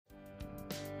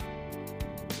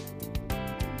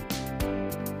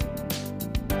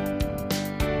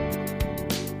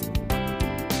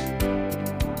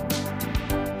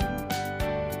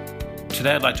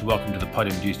Today I'd like to welcome to the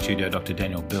PodMD studio Dr.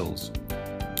 Daniel Bills.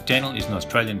 Daniel is an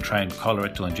Australian-trained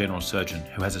colorectal and general surgeon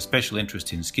who has a special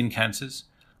interest in skin cancers,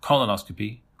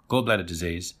 colonoscopy, gallbladder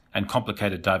disease, and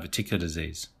complicated diverticular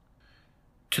disease.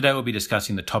 Today we'll be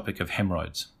discussing the topic of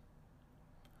hemorrhoids.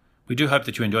 We do hope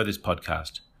that you enjoy this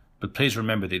podcast, but please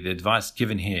remember that the advice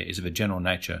given here is of a general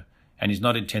nature and is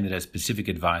not intended as specific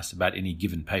advice about any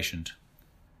given patient.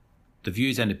 The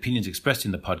views and opinions expressed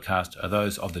in the podcast are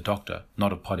those of the doctor,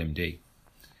 not of PodMD.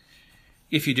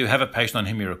 If you do have a patient on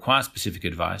whom you require specific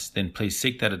advice, then please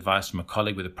seek that advice from a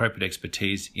colleague with appropriate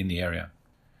expertise in the area.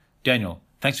 Daniel,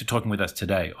 thanks for talking with us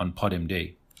today on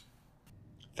PodMD.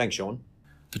 Thanks, Sean.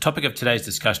 The topic of today's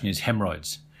discussion is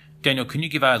hemorrhoids. Daniel, can you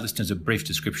give our listeners a brief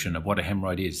description of what a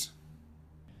hemorrhoid is?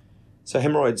 So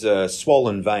hemorrhoids are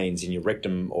swollen veins in your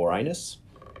rectum or anus.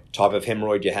 Type of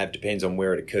hemorrhoid you have depends on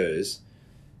where it occurs.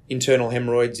 Internal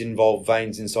hemorrhoids involve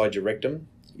veins inside your rectum.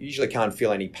 You usually can't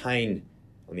feel any pain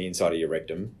on the inside of your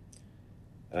rectum.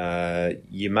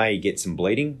 You may get some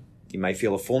bleeding. You may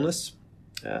feel a fullness,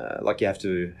 like you have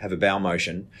to have a bowel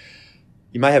motion.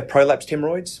 You may have prolapsed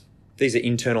hemorrhoids. These are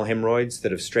internal hemorrhoids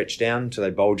that have stretched down till they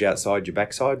bulge outside your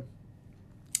backside.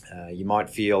 You might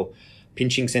feel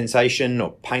pinching sensation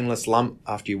or painless lump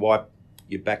after you wipe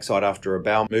your backside after a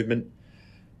bowel movement.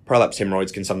 Prolapsed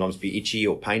hemorrhoids can sometimes be itchy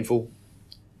or painful.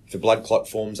 If a blood clot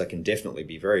forms, they can definitely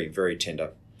be very, very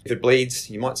tender. If it bleeds,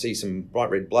 you might see some bright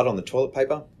red blood on the toilet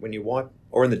paper when you wipe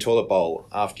or in the toilet bowl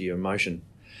after your motion.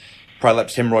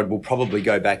 Prolapsed hemorrhoid will probably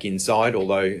go back inside,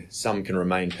 although some can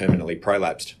remain permanently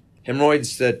prolapsed.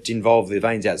 Hemorrhoids that involve the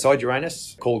veins outside your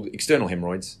anus are called external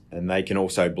hemorrhoids, and they can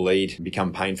also bleed,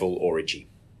 become painful or itchy.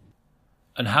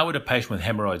 And how would a patient with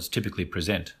hemorrhoids typically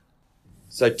present?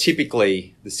 So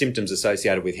typically, the symptoms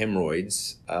associated with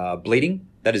hemorrhoids are bleeding.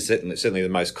 That is certainly the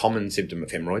most common symptom of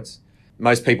hemorrhoids.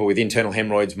 Most people with internal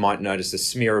hemorrhoids might notice a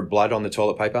smear of blood on the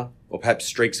toilet paper or perhaps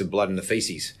streaks of blood in the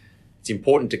feces. It's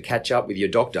important to catch up with your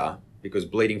doctor because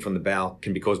bleeding from the bowel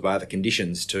can be caused by other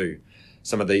conditions too.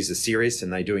 Some of these are serious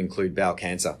and they do include bowel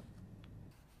cancer.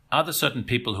 Are there certain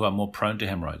people who are more prone to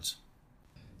hemorrhoids?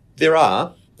 There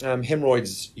are.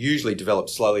 Hemorrhoids usually develop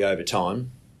slowly over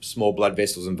time. Small blood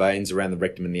vessels and veins around the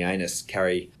rectum and the anus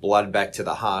carry blood back to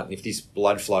the heart, and if this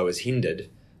blood flow is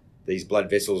hindered, these blood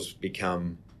vessels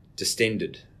become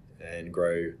distended and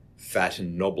grow fat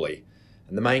and knobbly.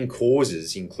 And the main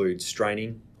causes include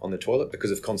straining on the toilet because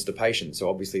of constipation. So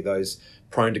obviously those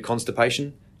prone to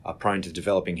constipation are prone to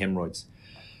developing hemorrhoids.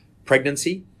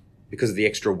 Pregnancy, because of the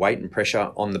extra weight and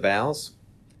pressure on the bowels.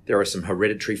 There are some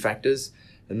hereditary factors,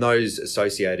 and those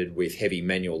associated with heavy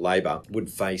manual labour would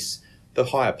face the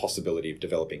higher possibility of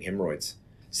developing hemorrhoids.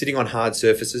 Sitting on hard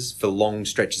surfaces for long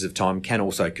stretches of time can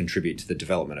also contribute to the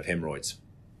development of hemorrhoids.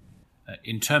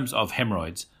 In terms of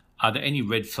hemorrhoids, are there any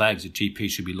red flags that GPs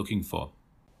should be looking for?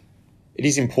 It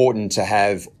is important to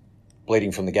have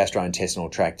bleeding from the gastrointestinal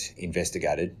tract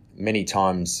investigated. Many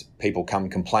times people come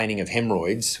complaining of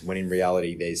hemorrhoids when in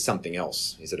reality there's something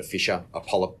else. Is it a fissure, a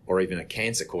polyp, or even a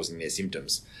cancer causing their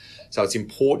symptoms? So it's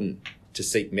important to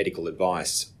seek medical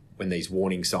advice when these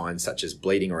warning signs such as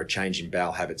bleeding or a change in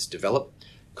bowel habits develop.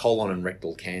 Colon and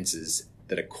rectal cancers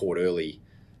that are caught early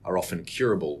are often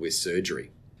curable with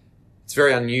surgery. It's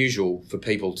very unusual for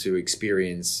people to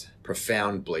experience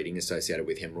profound bleeding associated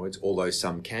with hemorrhoids, although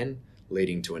some can,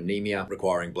 leading to anemia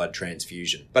requiring blood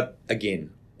transfusion. But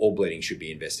again, all bleeding should be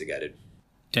investigated.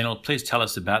 Daniel, please tell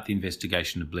us about the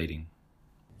investigation of bleeding.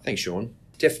 Thanks, Sean.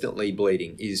 Definitely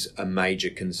bleeding is a major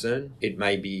concern. It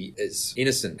may be as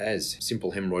innocent as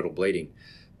simple hemorrhoidal bleeding,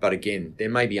 but again, there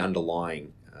may be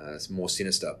underlying more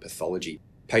sinister pathology.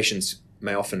 Patients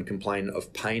may often complain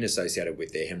of pain associated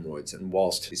with their hemorrhoids, and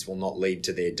whilst this will not lead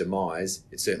to their demise,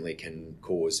 it certainly can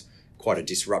cause quite a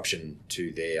disruption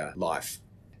to their life.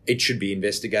 It should be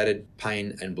investigated.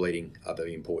 Pain and bleeding are the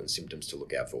important symptoms to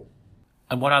look out for.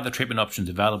 And what are the treatment options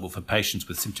available for patients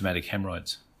with symptomatic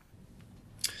hemorrhoids?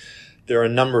 There are a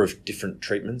number of different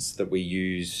treatments that we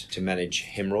use to manage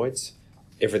hemorrhoids.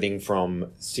 Everything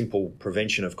from simple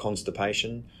prevention of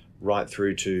constipation right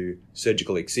through to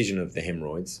surgical excision of the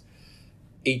hemorrhoids.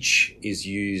 Each is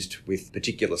used with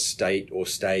particular state or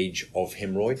stage of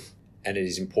hemorrhoid, and it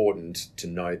is important to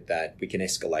note that we can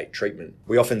escalate treatment.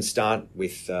 We often start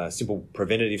with simple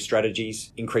preventative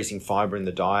strategies, increasing fibre in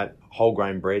the diet, whole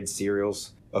grain bread,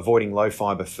 cereals, avoiding low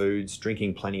fibre foods,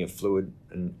 drinking plenty of fluid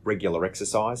and regular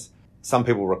exercise. Some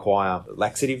people require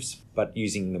laxatives, but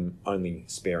using them only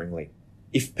sparingly.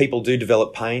 If people do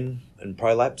develop pain and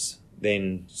prolapse,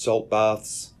 then salt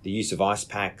baths, the use of ice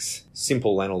packs,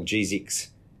 simple analgesics,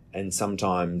 and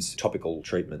sometimes topical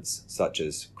treatments such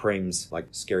as creams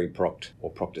like Sceriproct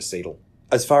or Proctosetal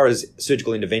As far as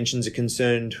surgical interventions are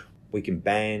concerned, we can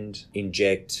band,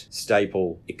 inject,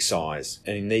 staple, excise.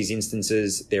 And in these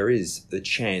instances, there is the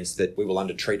chance that we will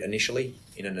undertreat initially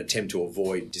in an attempt to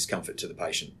avoid discomfort to the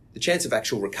patient. The chance of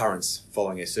actual recurrence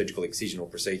following a surgical excisional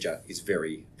procedure is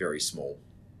very, very small.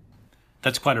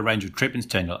 That's quite a range of treatments,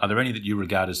 Daniel. Are there any that you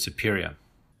regard as superior?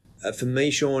 For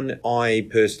me, Sean, I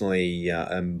personally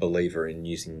am a believer in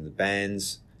using the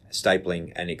bands,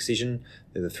 stapling and excision.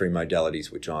 They're the three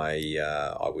modalities which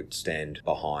I would stand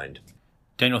behind.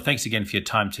 Daniel, thanks again for your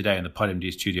time today in the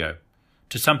PodMD studio.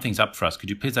 To sum things up for us, could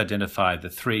you please identify the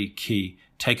three key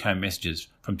take-home messages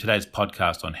from today's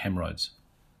podcast on hemorrhoids?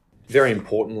 Very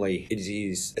importantly, it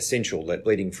is essential that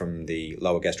bleeding from the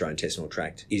lower gastrointestinal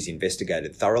tract is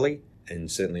investigated thoroughly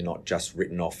and certainly not just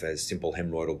written off as simple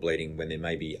hemorrhoidal bleeding when there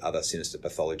may be other sinister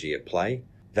pathology at play.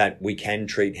 That we can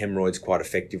treat hemorrhoids quite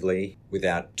effectively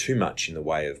without too much in the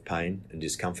way of pain and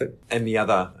discomfort. And the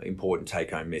other important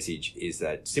take-home message is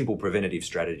that simple preventative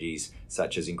strategies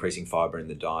such as increasing fibre in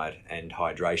the diet and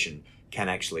hydration can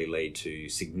actually lead to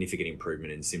significant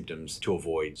improvement in symptoms to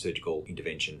avoid surgical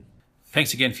intervention.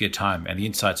 Thanks again for your time and the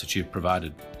insights that you've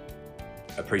provided.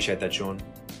 Appreciate that, Sean.